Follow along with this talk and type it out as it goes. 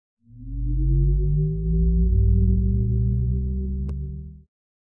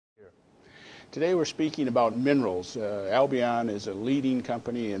Today we're speaking about minerals. Albion is a leading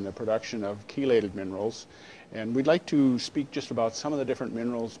company in the production of chelated minerals, and we'd like to speak just about some of the different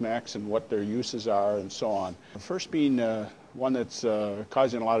minerals, Max, and what their uses are and so on. The first being one that's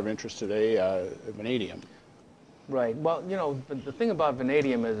causing a lot of interest today, vanadium. Right. Well, you know, the thing about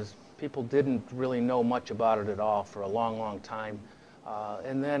vanadium is people didn't really know much about it at all for a long, long time.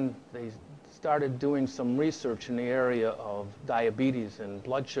 And then they started doing some research in the area of diabetes and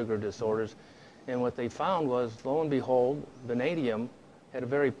blood sugar disorders. And what they found was, lo and behold, vanadium had a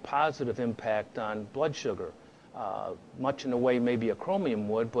very positive impact on blood sugar, much in the way maybe a chromium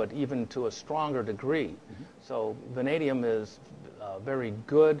would, but even to a stronger degree. Mm-hmm. So vanadium is very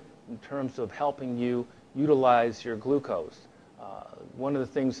good in terms of helping you utilize your glucose. One of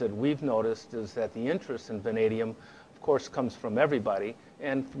the things that we've noticed is that the interest in vanadium, of course, comes from everybody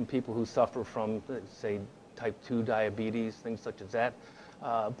and from people who suffer from, say, type 2 diabetes, things such as that.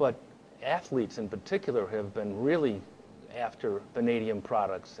 But athletes in particular have been really after vanadium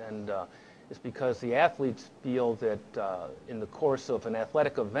products, and it's because the athletes feel that in the course of an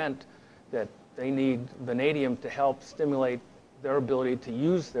athletic event that they need vanadium to help stimulate their ability to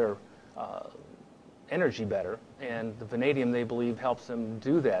use their energy better, and the vanadium, they believe, helps them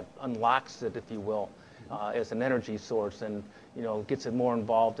do that, unlocks it, if you will, as an energy source, and gets it more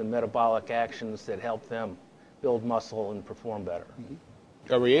involved in metabolic actions that help them build muscle and perform better. Mm-hmm.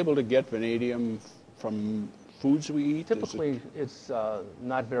 Are we able to get vanadium from foods we eat? Typically, it's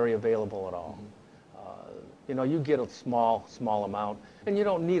not very available at all. Mm-hmm. You get a small amount, and you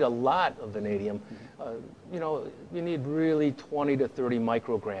don't need a lot of vanadium. Mm-hmm. You need really 20 to 30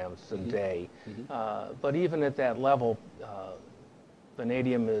 micrograms a day. Mm-hmm. But even at that level,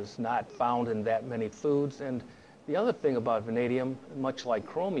 vanadium is not found in that many foods. And the other thing about vanadium, much like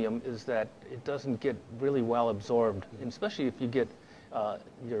chromium, is that it doesn't get really well absorbed, and especially if you get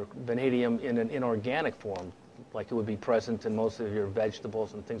your vanadium in an inorganic form, like it would be present in most of your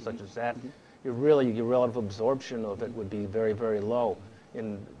vegetables and things such as that. Mm-hmm. Your relative absorption of it would be very, very low.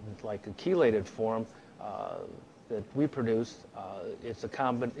 In like a chelated form that we produce, it's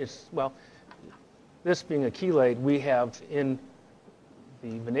a this being a chelate, we have in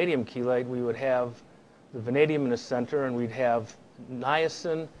the vanadium chelate, we would have the vanadium in the center, and we'd have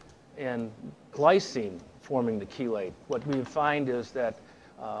niacin and glycine forming the chelate. What we find is that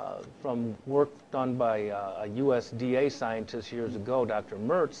from work done by a USDA scientist years ago, Dr.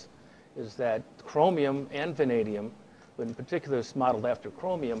 Mertz, is that chromium and vanadium, but in particular it's modeled after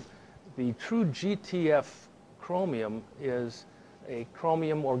chromium, the true GTF chromium is a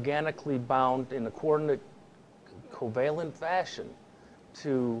chromium organically bound in a coordinate covalent fashion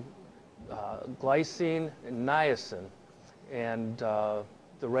to glycine and niacin and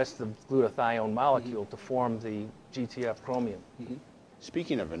the rest of the glutathione molecule to form the GTF chromium. Mm-hmm.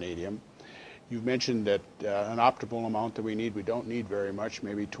 Speaking of vanadium, you've mentioned that an optimal amount that we need, we don't need very much,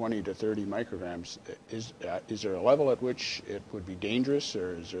 maybe 20 to 30 micrograms. Is there a level at which it would be dangerous,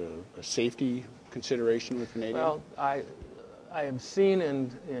 or is there a safety consideration with vanadium? Well, I have seen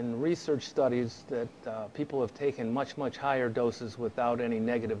in research studies that people have taken much, much higher doses without any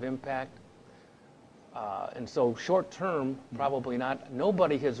negative impact. And so short term, probably not.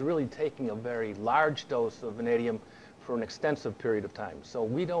 Nobody has really taken a very large dose of vanadium for an extensive period of time. So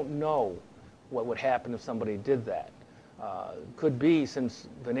we don't know what would happen if somebody did that. Could be, since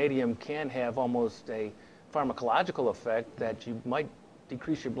vanadium can have almost a pharmacological effect, that you might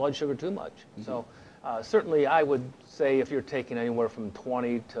decrease your blood sugar too much. Mm-hmm. So certainly I would say if you're taking anywhere from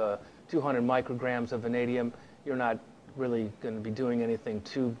 20 to 200 micrograms of vanadium, you're not really going to be doing anything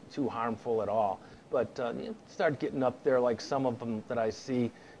too harmful at all. But you start getting up there, like some of them that I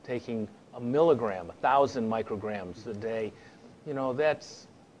see taking a milligram, 1,000 micrograms a day, that's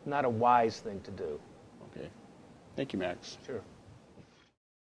not a wise thing to do. Okay. Thank you, Max. Sure.